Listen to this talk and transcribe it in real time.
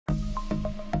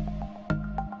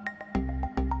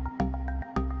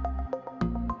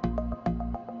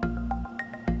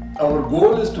Our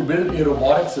goal is to build a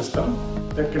robotic system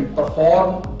that can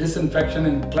perform disinfection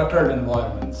in cluttered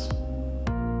environments.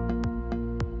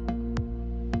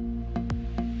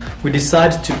 We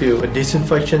decided to build a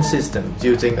disinfection system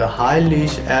using a highly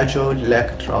agile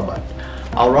legged robot.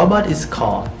 Our robot is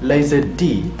called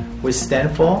Legged-D, which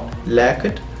stands for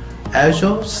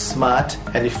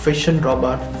Legged-Agile-Smart-Efficient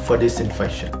Robot for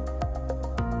disinfection.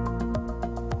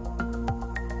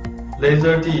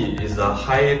 Legged-D is a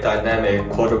highly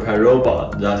dynamic quadruped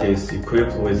robot that is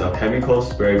equipped with a chemical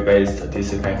spray-based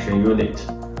disinfection unit.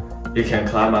 It can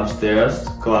climb up stairs,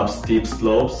 go up steep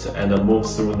slopes, and move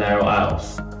through narrow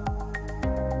aisles.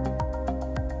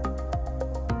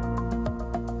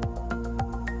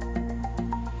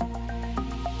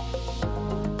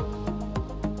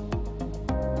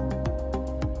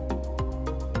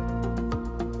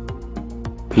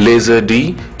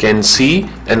 Legged-D can see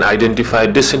and identify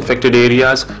disinfected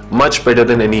areas much better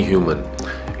than any human.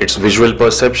 Its visual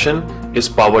perception is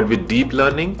powered with deep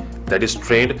learning that is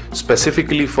trained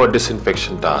specifically for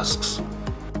disinfection tasks.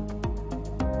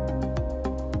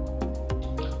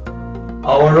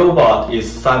 Our robot is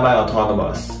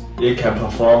semi-autonomous. It can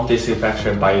perform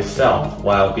disinfection by itself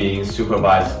while being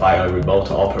supervised by a remote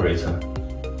operator.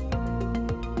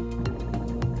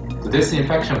 The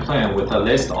disinfection plan with a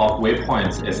list of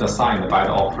waypoints is assigned by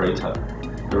the operator.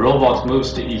 The robot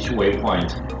moves to each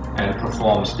waypoint and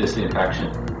performs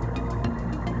disinfection.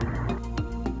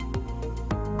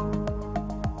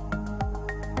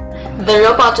 The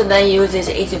robot then uses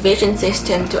its vision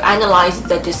system to analyze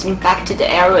the disinfected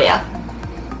area.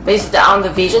 Based on the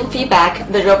vision feedback,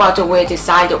 the robot will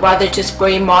decide whether to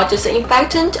spray more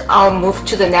disinfectant or move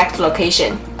to the next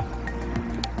location.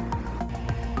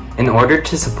 In order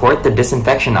to support the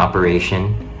disinfection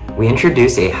operation, we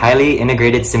introduce a highly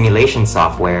integrated simulation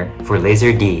software for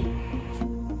Legged-D.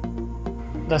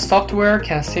 The software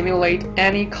can simulate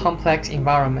any complex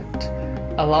environment,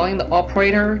 allowing the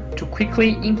operator to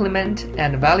quickly implement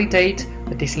and validate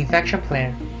the disinfection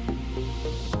plan.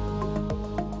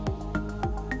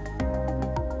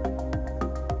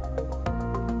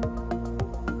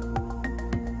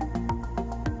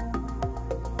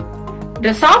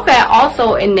 The software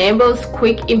also enables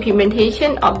quick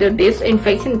implementation of the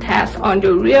disinfection task on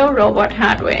the real robot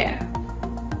hardware.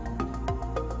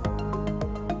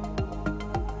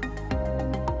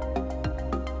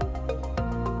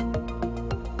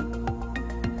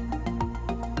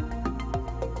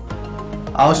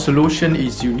 Our solution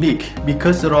is unique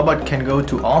because the robot can go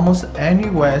to almost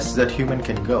anywhere that human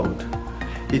can go.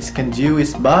 It can use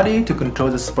its body to control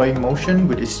the spraying motion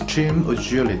with extreme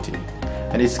agility,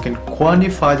 and it can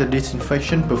quantify the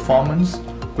disinfection performance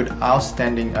with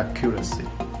outstanding accuracy.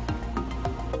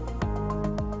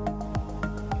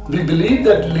 We believe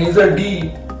that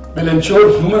Legged-D will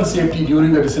ensure human safety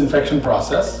during the disinfection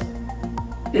process.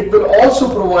 It will also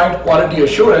provide quality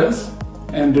assurance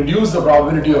and reduce the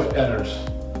probability of errors.